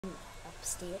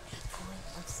upstairs. Going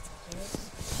upstairs.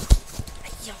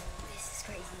 Yo, this is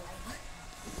crazy. Like,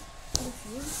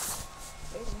 confused.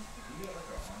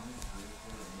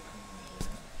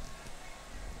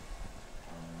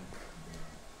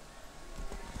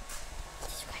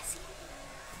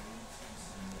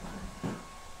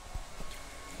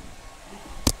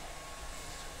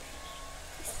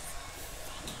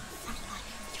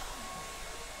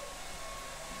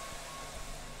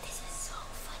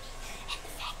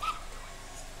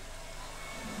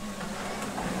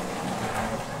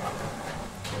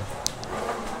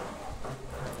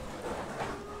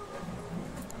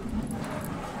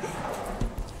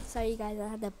 Sorry, you guys, I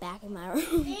have the back in my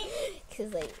room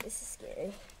because, like, this is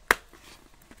scary.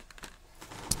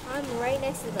 I'm right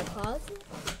next to the closet,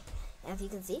 as you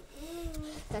can see.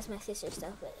 That's my sister's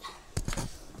stuff, but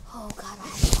oh god, I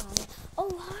have a closet.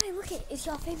 Oh, hi, look it, it's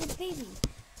your favorite baby.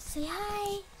 Say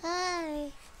hi. Hi.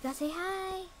 You gotta say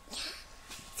hi. Yeah.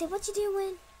 Say, what you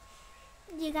doing?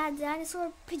 You got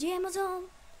dinosaur pajamas on?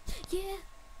 Yeah.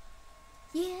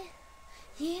 Yeah.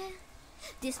 Yeah.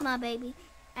 This my baby.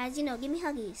 As you know, give me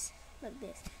huggies. Like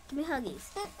this. Give me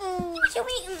huggies. What you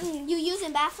mean? You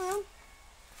using bathroom?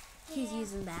 Yeah. He's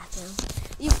using bathroom.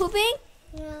 You pooping?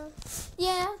 Yeah.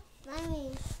 Yeah.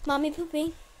 Mommy. Mommy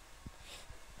pooping.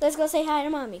 Let's go say hi to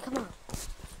mommy. Come on.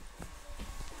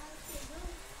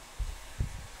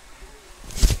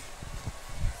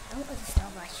 I don't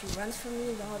understand why she runs from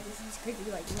me and all this is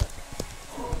creepy. Like, look.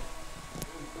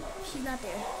 She's not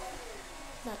there.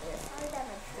 Not there. Sorry that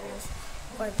my parents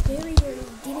or very early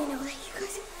didn't know that you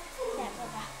guys.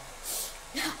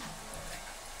 Yeah.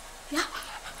 Yeah.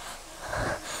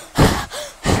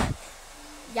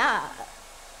 Yeah.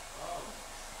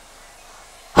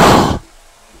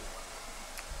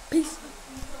 Peace.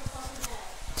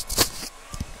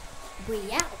 We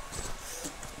out.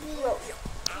 Yo.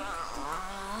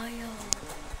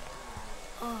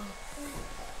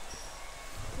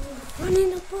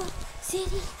 Running up a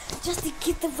city just to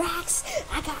get the racks.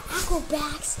 I got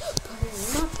acrobats,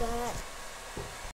 but not that.